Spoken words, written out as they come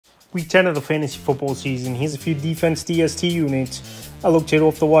Week 10 of the fantasy football season. Here's a few defense DST units I looked at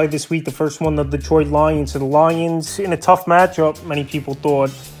off the wire this week. The first one, the Detroit Lions. So the Lions, in a tough matchup, many people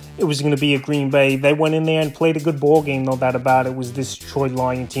thought it was going to be a Green Bay. They went in there and played a good ball game, no doubt about it. It was this Detroit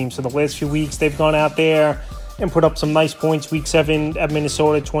Lion team. So the last few weeks, they've gone out there and put up some nice points. Week 7 at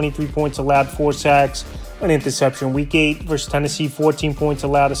Minnesota, 23 points allowed, 4 sacks, an interception. Week 8 versus Tennessee, 14 points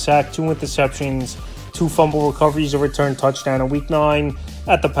allowed, a sack, 2 interceptions, 2 fumble recoveries, a return touchdown. And Week 9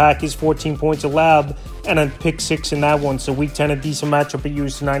 at the Packers, 14 points allowed, and a pick 6 in that one. So Week 10, a decent matchup at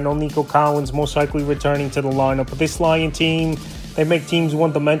Houston. I know Nico Collins most likely returning to the lineup. But this Lion team, they make teams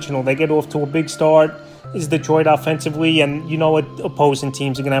one-dimensional. They get off to a big start. Is Detroit offensively, and you know what, opposing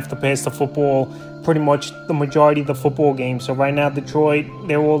teams are going to have to pass the football pretty much the majority of the football game. So right now, Detroit,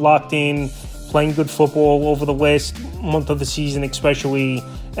 they're all locked in, playing good football over the last month of the season especially.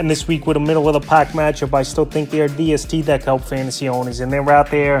 And this week with a middle-of-the-pack matchup, I still think they're DST that help fantasy owners. And they're out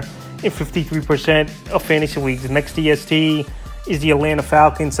there in 53% of fantasy leagues. The next DST is the Atlanta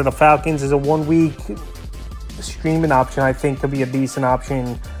Falcons. So the Falcons is a one-week streaming option. I think could be a decent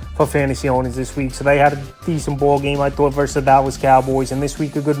option for fantasy owners this week. So they had a decent ball game, I thought, versus the Dallas Cowboys. And this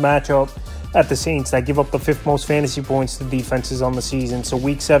week, a good matchup at the Saints that give up the 5th most fantasy points to defenses on the season. So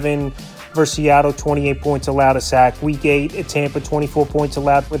Week 7 versus Seattle, 28 points allowed, a sack. Week 8 at Tampa, 24 points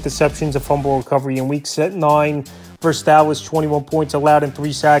allowed with interceptions, a fumble recovery. And Week 9 versus Dallas, 21 points allowed and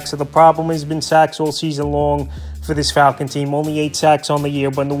 3 sacks. So the problem has been sacks all season long for this Falcon team. Only 8 sacks on the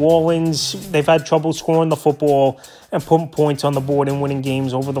year. But New Orleans, they've had trouble scoring the football and putting points on the board and winning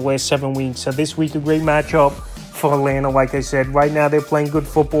games over the last 7 weeks. So this week, a great matchup for Atlanta. Like I said, right now they're playing good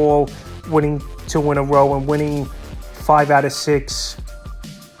football, winning 2 in a row and winning 5 out of 6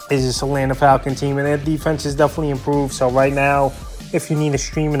 is this Atlanta Falcon team. And their defense has definitely improved. So right now, if you need a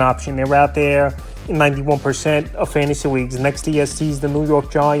streaming option, they're out there in 91% of fantasy leagues. Next DST is the New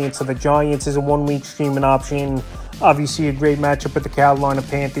York Giants. So the Giants is a one-week streaming option. Obviously, a great matchup with the Carolina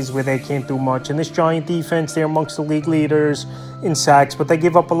Panthers where they can't do much. And this Giant defense, they're amongst the league leaders in sacks, but they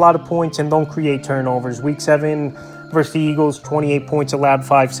give up a lot of points and don't create turnovers. Week 7 versus the Eagles, 28 points allowed,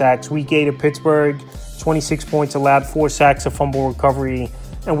 5 sacks. Week 8 at Pittsburgh, 26 points allowed, 4 sacks, a fumble recovery.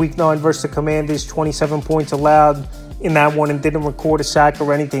 And Week 9 versus the Commanders, 27 points allowed in that one and didn't record a sack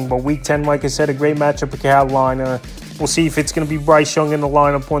or anything. But Week 10, like I said, a great matchup for Carolina. We'll see if it's going to be Bryce Young in the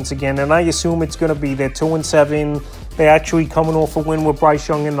lineup once again. And I assume it's going to be. They're 2-7. They're actually coming off a win with Bryce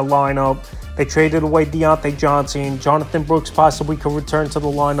Young in the lineup. They traded away Deontay Johnson. Jonathan Brooks possibly could return to the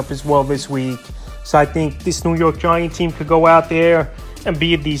lineup as well this week. So I think this New York Giant team could go out there and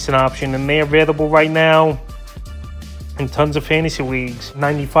be a decent option. And they're available right now in tons of fantasy leagues.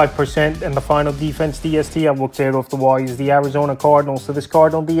 95%. And the final defense DST I looked at off the wire is the Arizona Cardinals. So this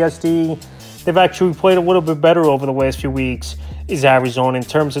Cardinal DST, they've actually played a little bit better over the last few weeks, is Arizona in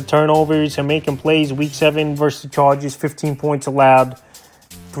terms of turnovers and making plays. Week 7 versus the Chargers, 15 points allowed,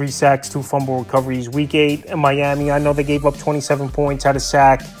 3 sacks, 2 fumble recoveries. Week 8 in Miami, I know they gave up 27 points, had a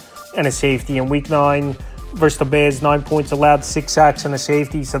sack and a safety. And Week 9 versus the Bears, 9 points allowed, 6 sacks and a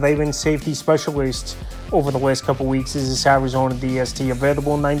safety. So they've been safety specialists over the last couple weeks. Is this Arizona DST,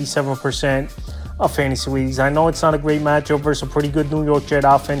 available in 97% of fantasy leagues. I know it's not a great matchup versus a pretty good New York Jet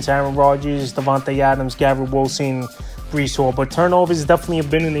offense. Aaron Rodgers, Devontae Adams, Garrett Wilson, Breece Hall. But turnovers definitely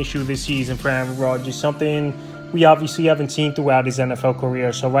have been an issue this season for Aaron Rodgers, something we obviously haven't seen throughout his NFL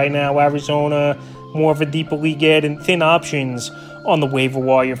career. So right now, Arizona, more of a deeper league ad and thin options on the waiver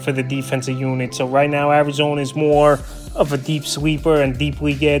wire for the defensive unit. So right now, Arizona is more of a deep sleeper and deep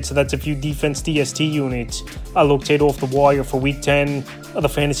league ad. So that's a few defense DST units I looked at off the wire for Week 10 of the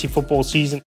fantasy football season.